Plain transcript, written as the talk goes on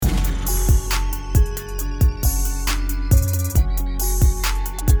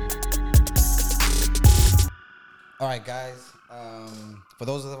right, guys. For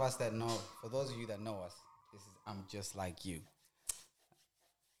those of us that know, for those of you that know us, this is I'm Just Like You,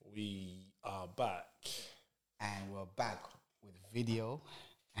 We are back. and we're back with video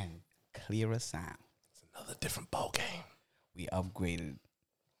and clearer sound. It's another different ball game. We upgraded.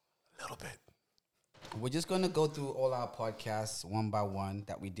 A little bit. We're just going to go through all our podcasts one by one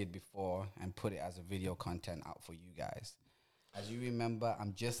that we did before and put it as a video content out for you guys. As you remember,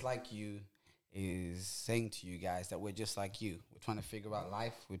 I'm Just Like You is saying to you guys that we're just like you. We're trying to figure out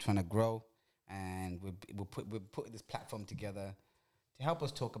life. We're trying to grow. And we're put this platform together to help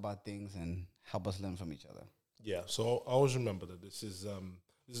us talk about things and help us learn from each other. Yeah, so I always remember that this is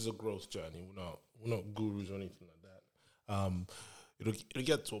a growth journey. We're not gurus or anything like that. It'll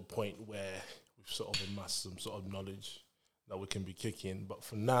get to a point where we've sort of amassed some sort of knowledge that we can be kicking. But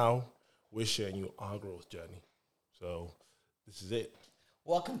for now, we're sharing you our growth journey. So this is it.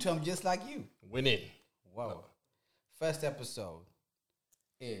 Welcome to I'm Just Like You. Winning. Whoa. First episode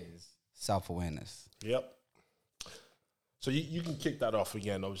is self-awareness. Yep. So you can kick that off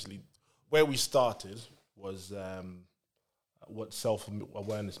again, obviously. Where we started was what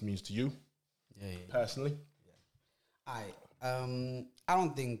self-awareness means to you, personally.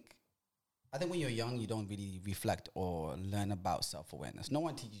 I think when you're young, you don't really reflect or learn about self-awareness. No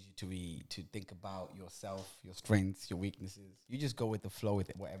one teaches you to think about yourself, your strengths, your weaknesses. You just go with the flow with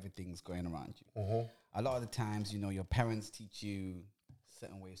it, what everything's going around you. Mm-hmm. A lot of the times, your parents teach you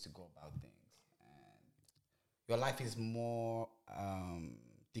certain ways to go about things. And your life is more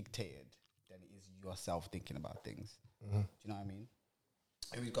dictated than it is yourself thinking about things. Mm-hmm. Do you know what I mean?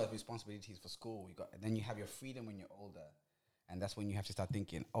 And we've got responsibilities for school. And then you have your freedom when you're older. And that's when you have to start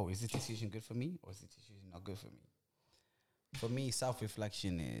thinking, oh, is this decision good for me or is this decision not good for me? For me,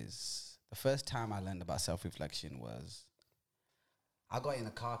 self-reflection is... The first time I learned about self-reflection was... I got in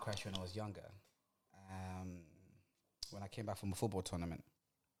a car crash when I was younger. When I came back from a football tournament.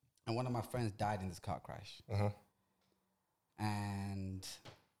 And one of my friends died in this car crash. Uh-huh. And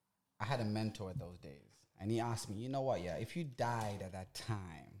I had a mentor at those days. And he asked me, you know what, if you died at that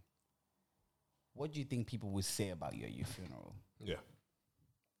time, what do you think people would say about you at your funeral? Yeah.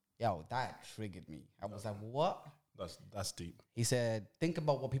 Yo, that triggered me. I was like, what? That's deep. He said, think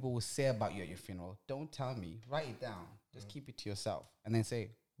about what people will say about you at your funeral. Don't tell me. Write it down. Just keep it to yourself. And then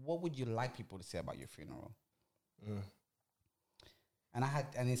say, what would you like people to say about your funeral? And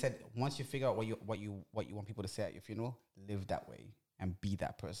he said, once you figure out what you want people to say at your funeral, live that way and be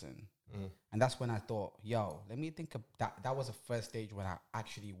that person. And that's when I thought, let me think of that. That was the first stage when I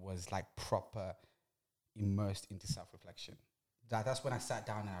actually was like proper immersed into self-reflection. That's when I sat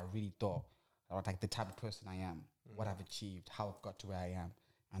down and I really thought about like the type of person I am, what I've achieved, how I've got to where I am.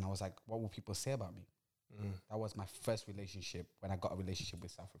 And I was like, what will people say about me? That was my first relationship when I got a relationship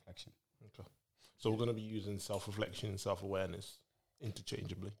with self-reflection. Okay. So we're going to be using self-reflection and self-awareness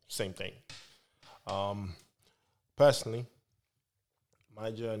interchangeably. Same thing. Personally, my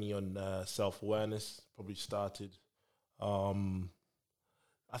journey on self-awareness probably started,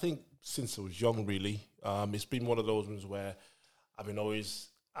 I think, since I was young, really. It's been one of those ones where I've been always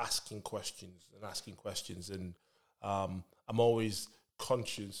asking questions. And I'm always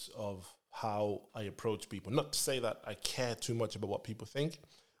conscious of how I approach people. Not to say that I care too much about what people think,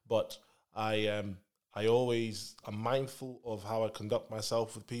 but I'm mindful of how I conduct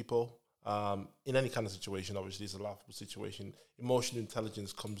myself with people. In any kind of situation, obviously it's a laughable situation. Emotional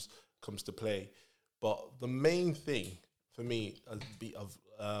intelligence comes to play, but the main thing for me,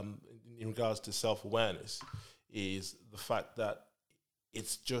 in regards to self-awareness, is the fact that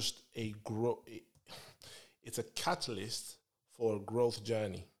it's just it's a catalyst for a growth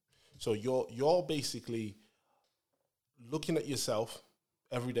journey. So you're basically looking at yourself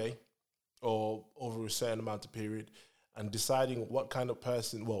every day or over a certain amount of period, and deciding what kind of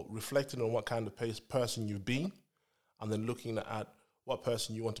person, reflecting on what kind of person you've been, and then looking at what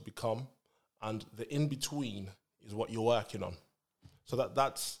person you want to become, and the in-between is what you're working on. So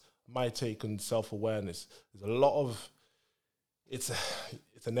that's my take on self-awareness. There's a lot of, it's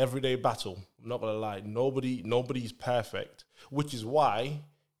an everyday battle. I'm not gonna lie. Nobody's perfect, which is why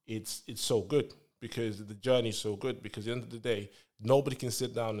it's so good, because the journey is so good, because at the end of the day, nobody can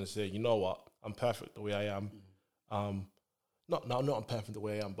sit down and say, you know what, I'm perfect the way I am. Not I'm perfect the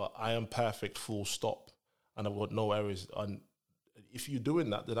way I am, but I am perfect, full stop, and I've got no errors. And if you're doing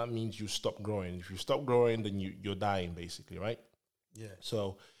that, then that means you stop growing. If you stop growing, then you're dying, basically, right? Yeah.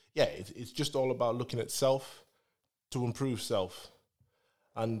 So yeah, it's just all about looking at self to improve self,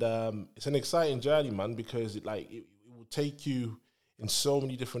 and it's an exciting journey, man, because it will take you in so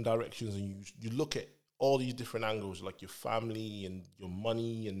many different directions, and you look at all these different angles, like your family and your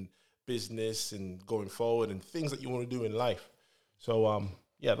money and business and going forward and things that you want to do in life. So,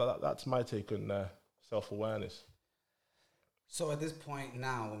 that's my take on self-awareness. So at this point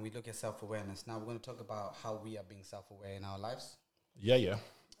now, when we look at self-awareness, now we're going to talk about how we are being self-aware in our lives. Yeah.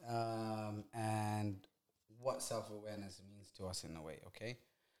 And what self-awareness means to us in a way, okay?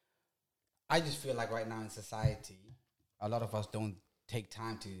 I just feel like right now in society, a lot of us don't take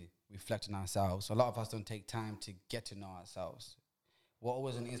time to reflect on ourselves. A lot of us don't take time to get to know ourselves. We're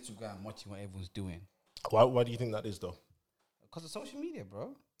always on Instagram watching what everyone's doing. Why do you think that is, though? Because of social media,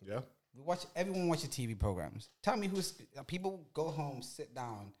 bro. Yeah. Everyone watches TV programs. Tell me people go home, sit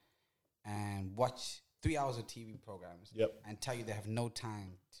down, and watch 3 hours of TV programs. Yep. And tell you they have no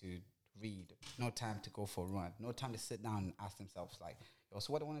time to read, no time to go for a run, no time to sit down and ask themselves like, yo,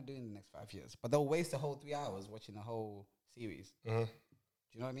 so what do I want to do in the next 5 years? But they'll waste the whole 3 hours watching the whole series. Mm-hmm. Do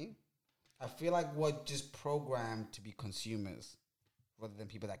you know what I mean? I feel like we're just programmed to be consumers rather than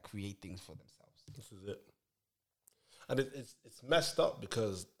people that create things for themselves. This is it. And it's messed up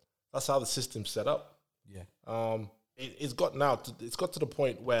because that's how the system's set up. Yeah. It's got to the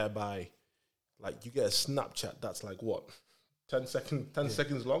point whereby, like, you get a Snapchat that's like what, 10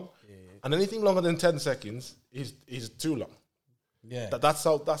 seconds long, and anything longer than 10 seconds is too long. Yeah. That's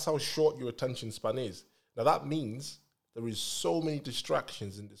how short your attention span is. Now that means there is so many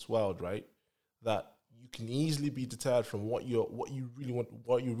distractions in this world, right? That you can easily be deterred from what you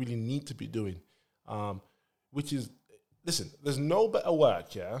really need to be doing. Which is, listen, there's no better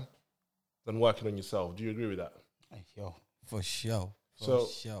work, than working on yourself. Do you agree with that? Yo, for sure.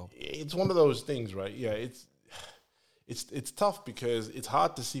 It's one of those things, right? Yeah, it's tough because it's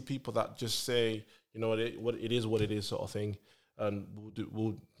hard to see people that just say, you know, what it is sort of thing, and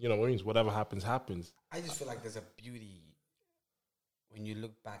we'll whatever happens. I just feel like there's a beauty when you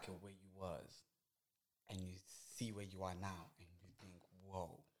look back at where you was and you see where you are now, and you think,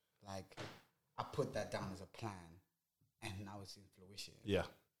 whoa, like I put that down as a plan, and now it's in fruition. Yeah.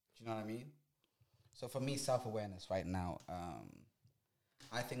 Do you know what I mean? So for me, self-awareness right now,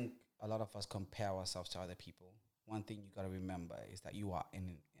 I think a lot of us compare ourselves to other people. One thing you got to remember is that you are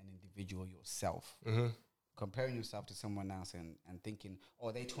an individual yourself. Mm-hmm. Comparing yourself to someone else and thinking,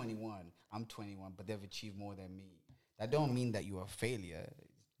 oh, they're 21, I'm 21, but they've achieved more than me. That don't mean that you're a failure.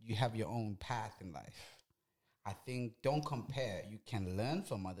 You have your own path in life. I think don't compare. You can learn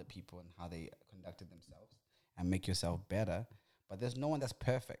from other people and how they conducted themselves and make yourself better. But there's no one that's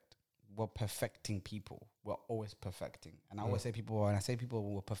perfect. We're perfecting people. We're always perfecting. And I always say when I say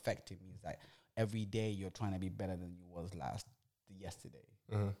people were perfecting, means that every day you're trying to be better than you was yesterday.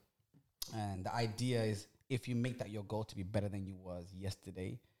 Mm-hmm. And the idea is if you make that your goal to be better than you was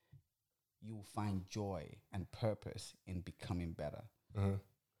yesterday, you will find joy and purpose in becoming better.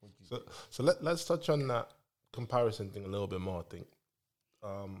 Mm-hmm. So let's touch on that comparison thing a little bit more, I think.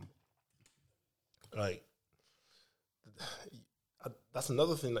 Like, that's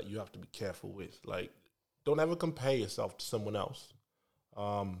another thing that you have to be careful with. Like, don't ever compare yourself to someone else.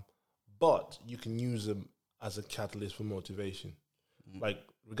 But you can use them as a catalyst for motivation. Like,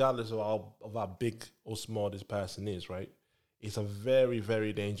 regardless of how big or small this person is, right? It's a very,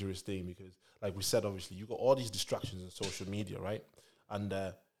 very dangerous thing because, like we said, obviously, you got all these distractions in social media, right? And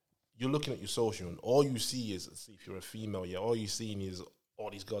you're looking at your social, and all you see is, if you're a female, all you're seeing is all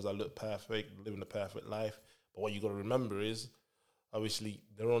these girls that look perfect, living a perfect life. But what you got to remember is, obviously,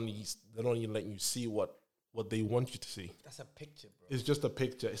 they're only letting you see what they want you to see. That's a picture, bro. It's just a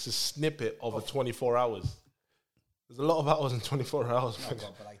picture. It's a snippet of a 24 hours. There's a lot of hours in 24 hours. No,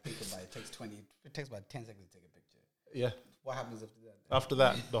 but like, think about it. It takes about 10 seconds to take a picture. Yeah. What happens after that? After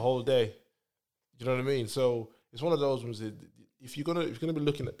that, the whole day. You know what I mean? So it's one of those ones that if you're gonna be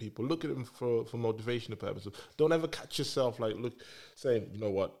looking at people, look at them for motivational purposes. Don't ever catch yourself saying, you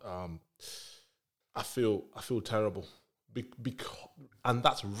know what, I feel terrible, and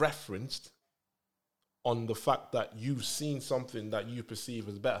that's referenced on the fact that you've seen something that you perceive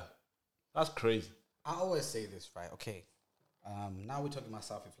as better. That's crazy. I always say this, right? Okay. Now we're talking about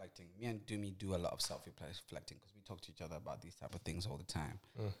self-reflecting. Me and Dumi do a lot of self-reflecting because we talk to each other about these type of things all the time.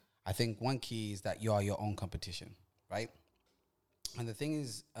 I think one key is that you are your own competition, right? And the thing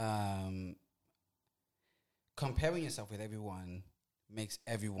is, comparing yourself with everyone makes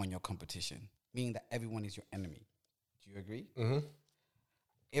everyone your competition, meaning that everyone is your enemy. Do you agree? Mm-hmm.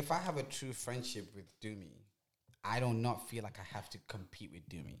 If I have a true friendship with Dumi, I do not feel like I have to compete with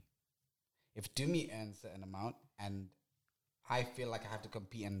Dumi. If Dumi earns a certain amount and I feel like I have to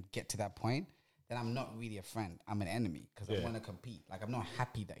compete and get to that point, then I'm not really a friend. I'm an enemy because I want to compete. Like, I'm not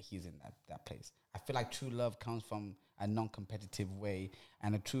happy that he's in that place. I feel like true love comes from a non-competitive way,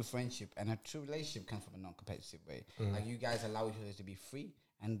 and a true friendship and a true relationship comes from a non-competitive way. Like, you guys allow each other to be free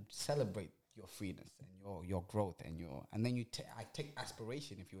and celebrate your freeness and your growth and then I take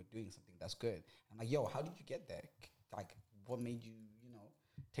aspiration if you're doing something that's good. I'm like, yo, how did you get there? Like, what made you,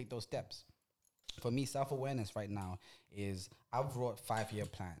 take those steps? For me, self-awareness right now is I've wrote 5-year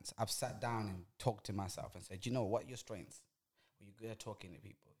plans. I've sat down and talked to myself and said, what your strengths? Well, you're good at talking to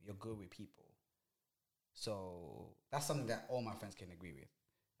people. You're good with people. So that's something that all my friends can agree with.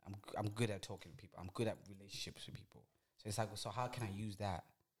 I'm good at talking to people. I'm good at relationships with people. So it's like, so how can I use that?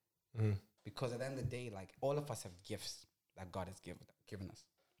 Because at the end of the day, like, all of us have gifts that God has given us.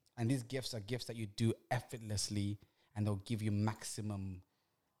 And these gifts are gifts that you do effortlessly, and they'll give you maximum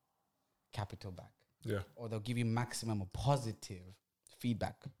capital back. Yeah. Or they'll give you maximum positive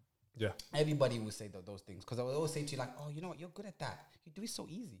feedback. Yeah. Everybody will say those things. Because I will always say to you, like, oh, you know what? You're good at that. You do it so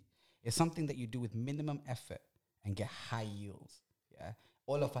easy. It's something that you do with minimum effort and get high yields. Yeah.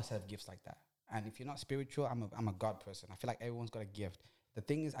 All of us have gifts like that. And if you're not spiritual, I'm a God person. I feel like everyone's got a gift. The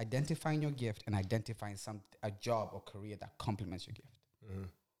thing is identifying your gift and identifying a job or career that complements your gift. Mm-hmm.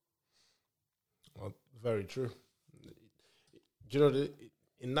 Well, very true. Do you know,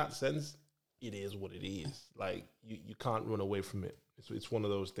 in that sense, it is what it is. Like, you can't run away from it. It's one of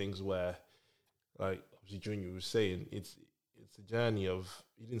those things where, like, obviously Junior was saying, it's a journey of,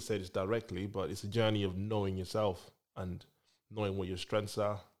 he didn't say this directly, but it's a journey of knowing yourself and knowing what your strengths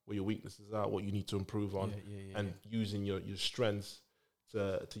are, what your weaknesses are, what you need to improve on, and using your strengths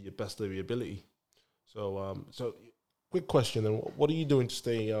to your best of your ability. So, quick question then, what are you doing to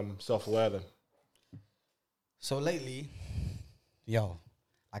stay self-aware then? So lately,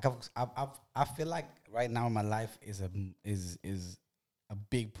 like I feel like right now in my life is a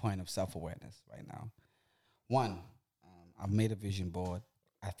big point of self-awareness right now. One, I've made a vision board.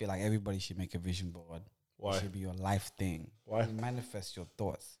 I feel like everybody should make a vision board. Why? It should be your life thing. Why? You manifest your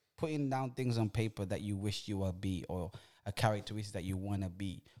thoughts. Putting down things on paper that you wish you will be, or a characteristic that you want to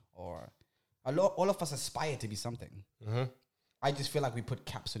be, or all of us aspire to be something. Mm-hmm. I just feel like we put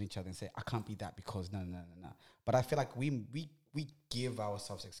caps on each other and say, I can't be that because no. But I feel like we give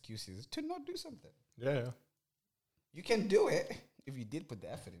ourselves excuses to not do something. Yeah. You can do it if you did put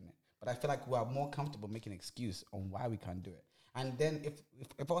the effort in it. But I feel like we are more comfortable making an excuse on why we can't do it. And then if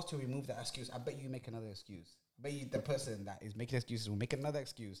I was to remove that excuse, I bet you make another excuse. I bet you the person that is making excuses will make another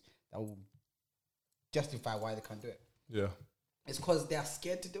excuse that will justify why they can't do it. Yeah. It's because they are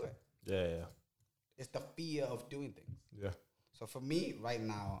scared to do it. Yeah. It's the fear of doing things. Yeah. So for me, right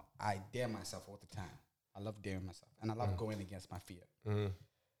now, I dare myself all the time. I love daring myself. And I love going against my fear.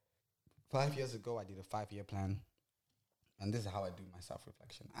 5 years ago, I did a 5-year plan. And this is how I do my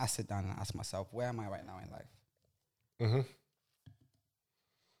self-reflection. I sit down and ask myself, where am I right now in life?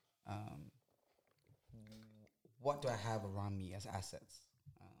 What do I have around me as assets?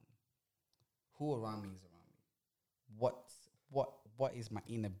 Who around me is around me? What is my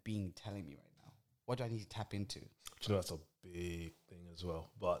inner being telling me right now? What do I need to tap into? Do you know, that's a big thing as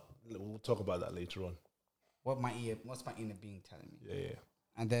well. But we'll talk about that later on. What's my inner being telling me? Yeah.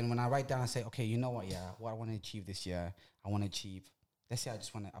 And then when I write down, I say, okay, you know what? Yeah, what I want to achieve this year, I want to achieve. Let's say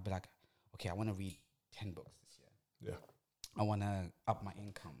I'll be like, okay, I want to read 10 books this year. Yeah. I want to up my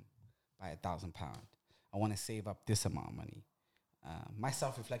income by £1,000. I want to save up this amount of money. My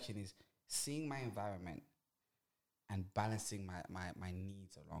self-reflection is seeing my environment and balancing my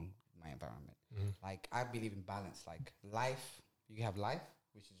needs along my environment. Like, I believe in balance. Like, life, you have life,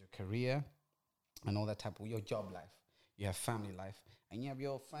 which is your career and all that type of, your job life. You have family life, and you have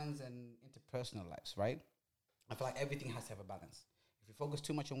your friends and interpersonal lives, right? I feel like everything has to have a balance. If you focus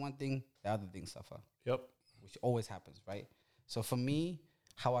too much on one thing, the other things suffer. Yep. Which always happens, right? So for me,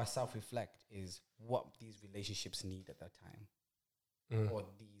 how I self-reflect is what these relationships need at that time, or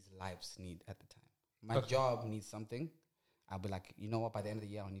these lives need at the time. My job needs something. I'll be like, you know what? By the end of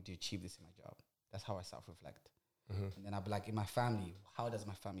the year, I need to achieve this in my job. That's how I self-reflect. And then I'll be like, in my family, how does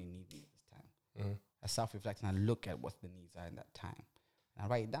my family need me at this time? I self-reflect and I look at what the needs are in that time. And I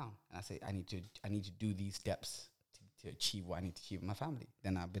write it down. And I say, I need to do these steps to achieve what I need to achieve in my family.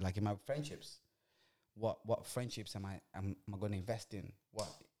 Then I'll be like, in my friendships, what friendships am I going to invest in? What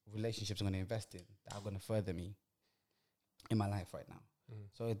relationships I'm going to invest in that are going to further me in my life right now?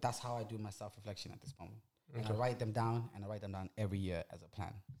 So that's how I do my self-reflection at this moment. And I write them down, and I write them down every year as a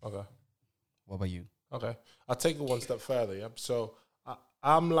plan. Okay. What about you? Okay. I'll take it one step further, yeah? So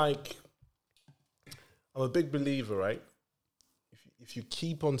I'm a big believer, right? If you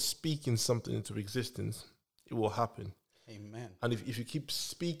keep on speaking something into existence, it will happen. Amen. And if you keep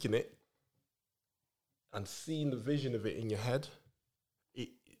speaking it and seeing the vision of it in your head,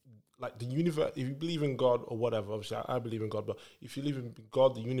 like the universe, if you believe in God or whatever, obviously I believe in God, but if you believe in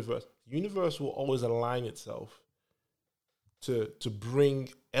God, the universe will always align itself to bring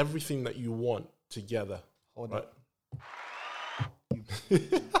everything that you want together. Hold right? up.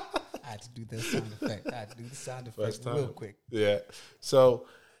 I had to do the sound effect. I had to do the sound effect real quick. Yeah. So,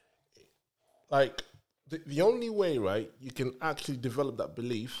 like, the only way, right, you can actually develop that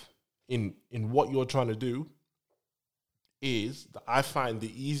belief in what you're trying to do is that I find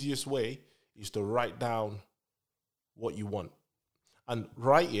the easiest way is to write down what you want and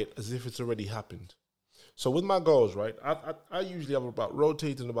write it as if it's already happened. So with my goals, right, I usually have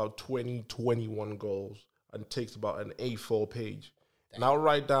rotating about 20, 21 goals, and it takes about an A4 page. And I'll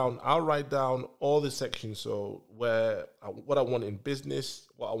write down all the sections. So what I want in business,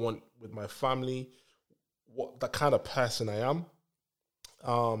 what I want with my family, what the kind of person I am,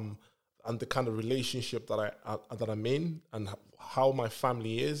 and the kind of relationship that I'm in, and how my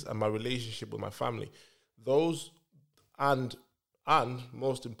family is, and my relationship with my family. Those and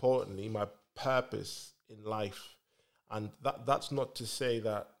most importantly, my purpose in life. And that's not to say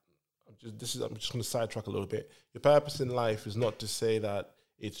that I'm just going to sidetrack a little bit. Your purpose in life is not to say that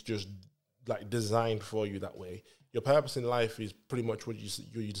it's just like designed for you that way. Your purpose in life is pretty much what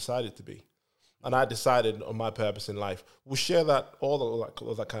you decided to be. And I decided on my purpose in life. We'll share that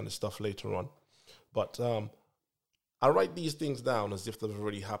all that kind of stuff later on. But I write these things down as if they've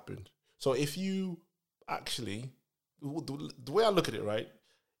already happened. So if you actually, the way I look at it, right,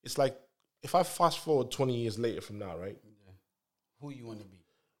 it's like if I fast forward 20 years later from now, right? Yeah. Who you want to be?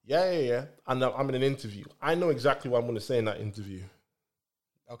 Yeah. And I'm in an interview. I know exactly what I'm going to say in that interview.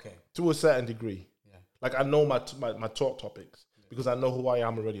 Okay. To a certain degree. Yeah. Like I know my talk topics because I know who I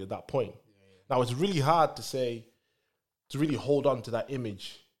am already at that point. Yeah. Now it's really hard to really hold on to that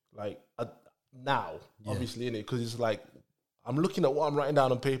image, like now, obviously, in it, because it's like I'm looking at what I'm writing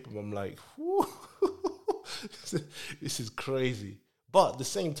down on paper, and I'm like, this is crazy. But at the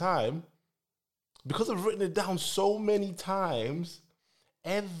same time, because I've written it down so many times,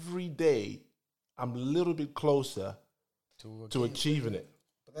 every day I'm a little bit closer to achieving it.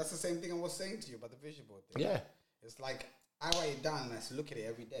 But that's the same thing I was saying to you about the vision board thing. Yeah. It's like I write it down and I look at it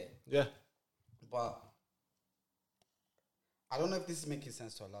every day. Yeah. But I don't know if this is making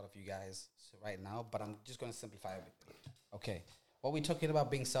sense to a lot of you guys right now, but I'm just going to simplify everything. Okay. What we're talking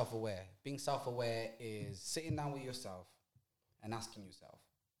about being self-aware. Being self-aware is sitting down with yourself and asking yourself,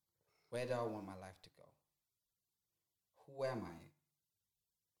 where do I want my life to go? Who am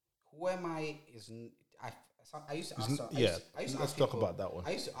I? Who am I is... I used to ask... Let's talk about that one.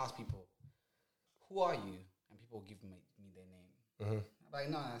 I used to ask people, who are you? And people give me their name. Mm-hmm. I'm like,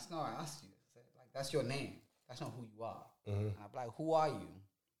 no, that's not what I asked you. Like, that's your name. That's not who you are. Mm-hmm. And I'm like, who are you?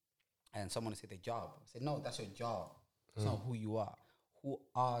 And someone would say their job. I said, no, that's your job. It's not who you are. Who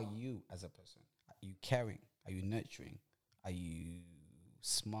are you as a person? Are you caring? Are you nurturing? Are you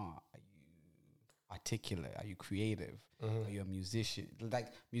smart? Are you articulate? Are you creative? Are you a musician? Like,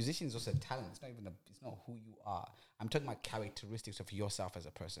 musician is also a talent. It's not who you are. I'm talking about characteristics of yourself as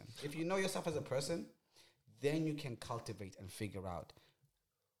a person. If you know yourself as a person, then you can cultivate and figure out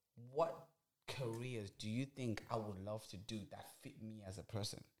what careers do you think I would love to do that fit me as a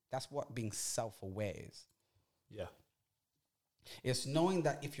person. That's what being self-aware is. Yeah. It's knowing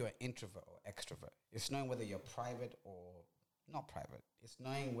that if you're an introvert or extrovert. It's knowing whether you're private or not private. It's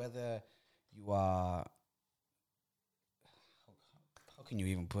knowing whether you are... How can you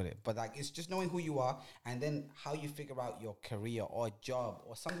even put it? But like, it's just knowing who you are, and then how you figure out your career or a job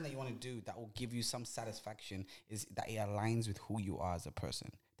or something that you want to do that will give you some satisfaction is that it aligns with who you are as a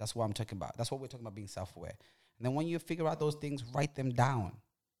person. That's what I'm talking about. That's what we're talking about, being self-aware. And then when you figure out those things, write them down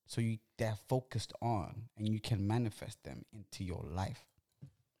so they're focused on and you can manifest them into your life.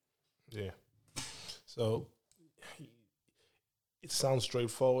 Yeah. So it sounds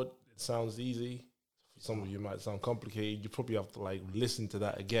straightforward. It sounds easy. Some of you might sound complicated. You probably have to like listen to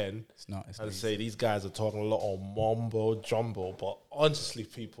that again. It's not say these guys are talking a lot on mumbo jumbo. But honestly,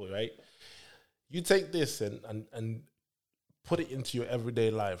 people, right? You take this and put it into your everyday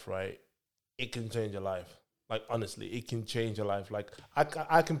life, right? It can change your life. Like, honestly, it can change your life. Like,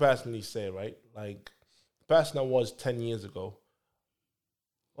 I can personally say, right? Like, the person I was 10 years ago,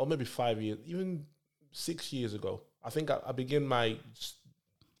 or maybe 5 years, even 6 years ago, I think I began my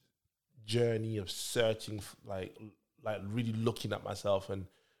journey of searching, like really looking at myself and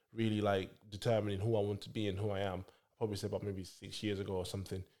really like determining who I want to be and who I am. I'll probably say about maybe 6 years ago or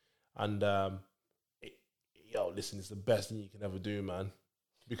something. And listen, it's the best thing you can ever do, man.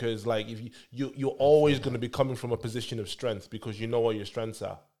 Because like if you're always going to be coming from a position of strength because you know what your strengths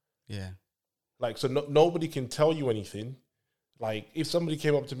are. Yeah. Like, so nobody can tell you anything. Like, if somebody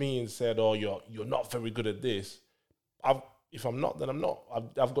came up to me and said, "Oh, you're not very good at this," if I'm not, then I'm not.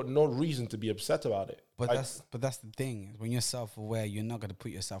 I've got no reason to be upset about it. But that's the thing. When you're self-aware, you're not gonna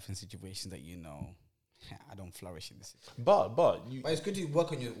put yourself in situations that I don't flourish in this. But But it's good to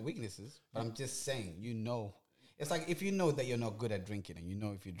work on your weaknesses. But I'm just saying, it's like if you know that you're not good at drinking, and you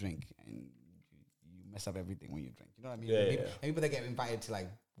know if you drink and you mess up everything when you drink. You know what I mean? Yeah, People that get invited to like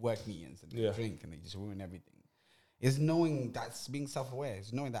work meetings and they Yeah. drink and they just ruin everything. It's knowing that's being self-aware.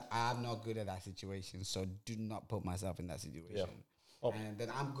 It's knowing that I'm not good at that situation, so do not put myself in that situation. Yeah. Oh. And then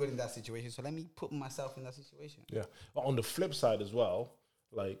I'm good in that situation, so let me put myself in that situation. Yeah. But on the flip side as well,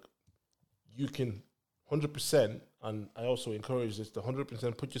 like you can 100%, and I also encourage this to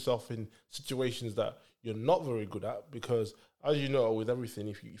 100% put yourself in situations that you're not very good at, because as you know, with everything,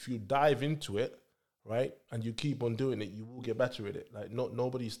 if you dive into it, right, and you keep on doing it, you will get better at it. Like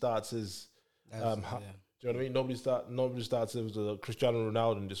nobody starts as do you know what I mean? Nobody starts as a Cristiano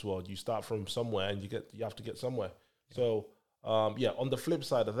Ronaldo in this world. You start from somewhere, and you have to get somewhere. Yeah. So on the flip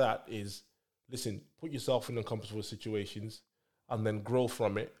side of that is, listen, put yourself in uncomfortable situations and then grow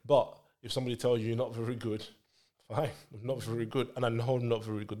from it. But if somebody tells you you're not very good, fine, I'm not very good, and I know I'm not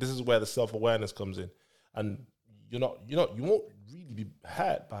very good. This is where the self-awareness comes in, and you won't really be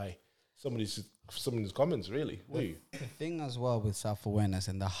hurt by somebody's comments, really, will you? The thing as well with self-awareness,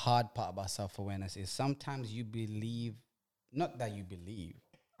 and the hard part about self-awareness, is sometimes you believe, not that you believe,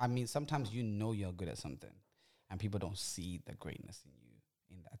 I mean, sometimes you know you're good at something, and people don't see the greatness in you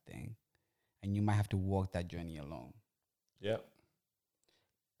in that thing, and you might have to walk that journey alone. Yeah.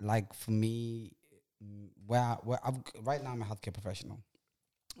 Like for me, right now I'm a healthcare professional,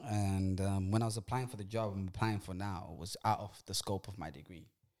 and when I was applying for the job I'm applying for now, it was out of the scope of my degree,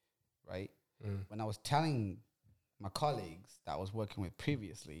 right? When I was telling my colleagues that I was working with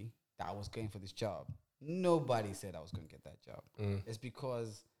previously that I was going for this job, nobody said I was going to get that job. It's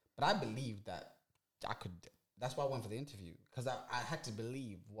because, but I believed that I could. That's why I went for the interview, because I had to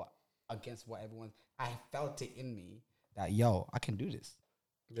believe against what everyone. I felt it in me that I can do this.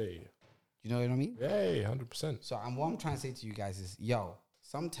 Yeah. You know what I mean? Yeah, 100%. So what I'm trying to say to you guys is,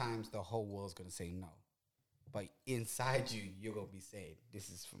 sometimes the whole world's gonna say no, but inside you're gonna be saying,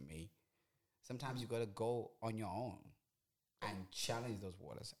 "This is for me." Sometimes you gotta go on your own and challenge those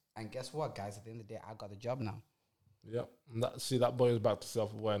waters. And guess what, guys? At the end of the day, I got the job now. Yep. That boils back to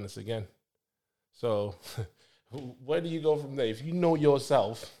self-awareness again. So where do you go from there? If you know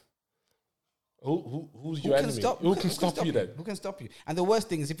yourself, who's your enemy? Who can stop you then? Who can stop you? And the worst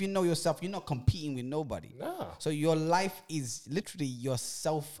thing is, if you know yourself, you're not competing with nobody. Nah. So your life is literally your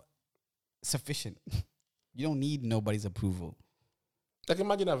self-sufficient. You don't need nobody's approval. Like,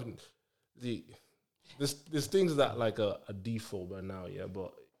 imagine having there's things that like a default by now, yeah,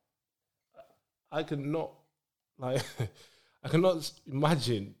 but I cannot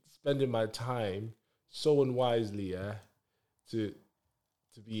imagine spending my time so unwisely, yeah, to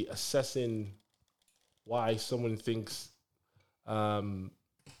be assessing why someone thinks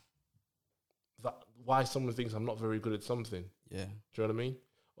why someone thinks I'm not very good at something. Yeah. Do you know what I mean?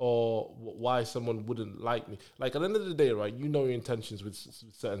 Or why someone wouldn't like me. Like, at the end of the day, right, you know your intentions with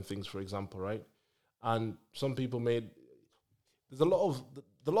certain things, for example, right? And some people there's a lot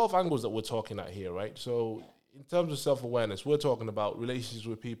of angles that we're talking at here, right? So in terms of self-awareness, we're talking about relationships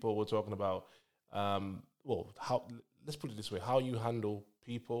with people. We're talking about, let's put it this way, how you handle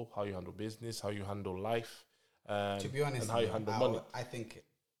people, how you handle business, how you handle life, to be honest, and how you handle money. I think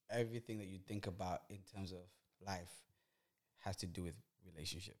everything that you think about in terms of life has to do with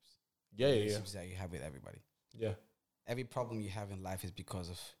relationships. Relationships that you have with everybody. Yeah. Every problem you have in life is because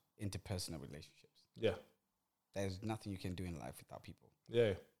of interpersonal relationships. Yeah. There's nothing you can do in life without people.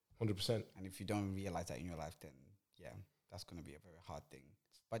 Yeah, 100%. And if you don't realize that in your life, then that's going to be a very hard thing.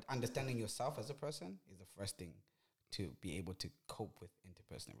 But understanding yourself as a person is the first thing to be able to cope with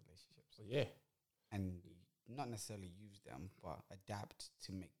interpersonal relationships. Yeah. And not necessarily use them, but adapt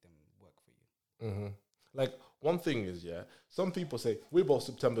to make them work for you. Mm-hmm. Like, one thing is, some people say, we're both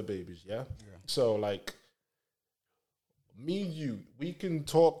September babies, yeah? So, like, me and you, we can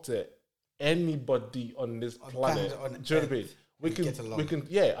talk to anybody on this planet. Do you know what I mean? We can,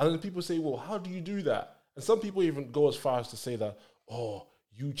 and then people say, well, how do you do that? And some people even go as far as to say that,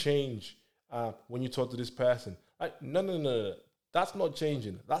 you change when you talk to this person. Like, no. That's not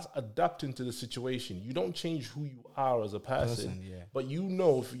changing. That's adapting to the situation. You don't change who you are as a person. But you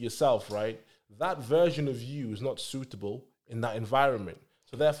know for yourself, right? That version of you is not suitable in that environment.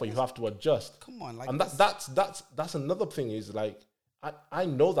 So therefore, you have to adjust. Come on, and that's another thing is, like, I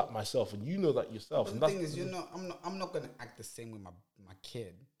know that myself, and you know that yourself. But the thing is, I'm not going to act the same with my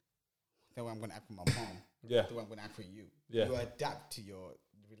kid the way I'm going to act with my mom. The way I'm going to act with you. Yeah. You adapt to your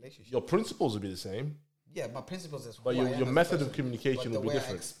relationship. Your principles will be the same. Yeah, my principles is. But your method of communication will be different.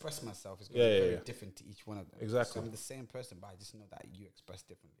 The way I express myself is going to be very different to each one of them. Exactly. So I'm the same person, but I just know that you express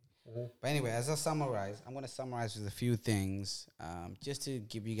differently. But anyway, as I summarize, I'm going to summarize with a few things, just to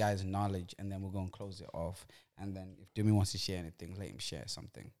give you guys knowledge, and then we're going to close it off. And then if Dumi wants to share anything, let him share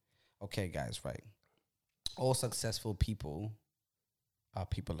something. Okay, guys, right. All successful people are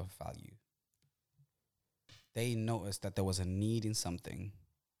people of value. They noticed that there was a need in something,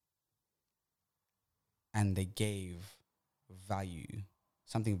 and they gave value,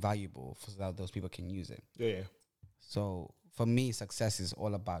 something valuable, so that those people can use it. Yeah. So for me, success is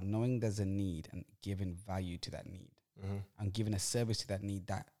all about knowing there's a need and giving value to that need, and giving a service to that need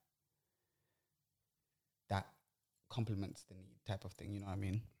that complements the need, type of thing. You know what I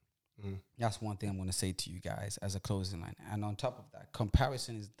mean? That's one thing I'm going to say to you guys as a closing line. And on top of that,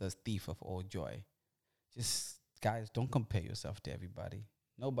 comparison is the thief of all joy. Just, guys, don't compare yourself to everybody.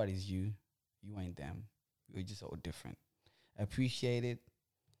 Nobody's you. You ain't them. We're just all different. Appreciate it.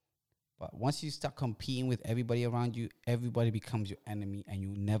 But once you start competing with everybody around you, everybody becomes your enemy, and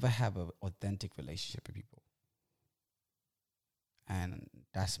you never have an authentic relationship with people. And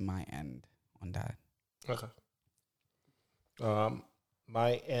that's my end on that. Okay.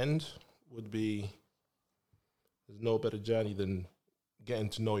 My end would be, there's no better journey than getting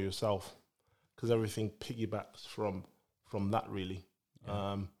to know yourself, because everything piggybacks from that, really.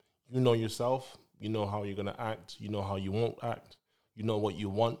 Yeah. You know yourself. You know how you're going to act. You know how you won't act. You know what you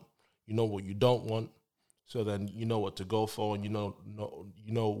want. You know what you don't want. So then you know what to go for, and you know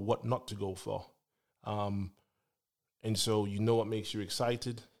what not to go for. And so you know what makes you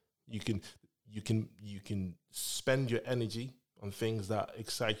excited. You can spend your energy on things that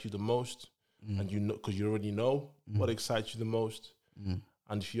excite you the most, and you know, because you already know what excites you the most.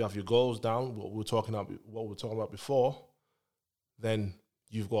 And if you have your goals down, what we were talking about before, then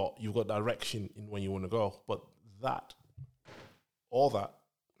you've got direction in when you want to go. But all that,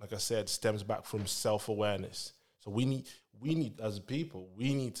 like I said, stems back from self-awareness. So we need as people,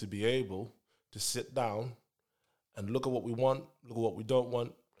 we need to be able to sit down and look at what we want, look at what we don't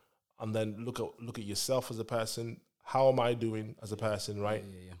want, and then look at yourself as a person. How am I doing as a person, right?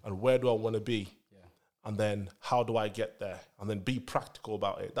 Yeah. And where do I want to be? Yeah. And then how do I get there? And then be practical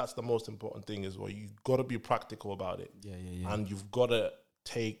about it. That's the most important thing as well. You've got to be practical about it. Yeah. And you've got to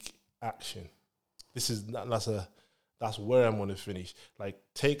take action. That's where I'm going to finish. Like,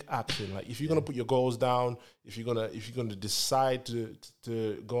 take action. Like, if you're going to put your goals down, if you're going to decide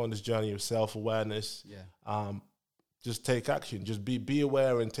to go on this journey of self-awareness, just take action. Just be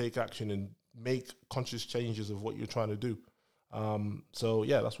aware and take action and make conscious changes of what you're trying to do. So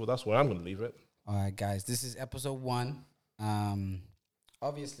yeah, that's where I'm going to leave it. All right, guys, this is episode 1.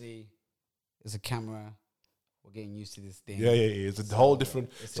 Obviously, there's a camera. We're getting used to this thing. Yeah. It's a whole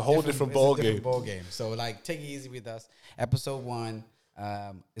different ball game. So, like, take it easy with us. Episode 1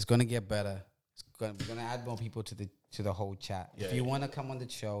 is going to get better. We're going to add more people to the whole chat. Yeah, if you want to come on the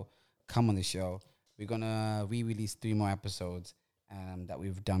show, come on the show. We're going to re-release 3 more episodes that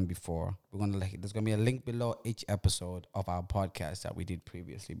we've done before. There's going to be a link below each episode of our podcast that we did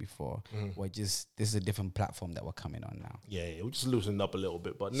previously before. This is a different platform that we're coming on now. Yeah, we're just loosening up a little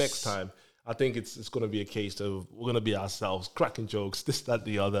bit. But next time, I think it's going to be a case of we're going to be ourselves, cracking jokes, this, that,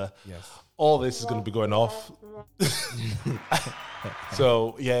 the other. Yes. All this is going to be going off.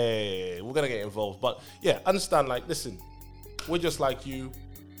 So, yeah, we're going to get involved. But, yeah, understand, like, listen, we're just like you.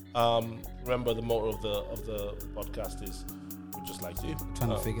 Remember, the motto of the podcast is, we're just like you. Trying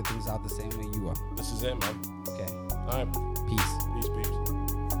to figure things out the same way you are. This is it, man. Okay. All right. Peace. Peace.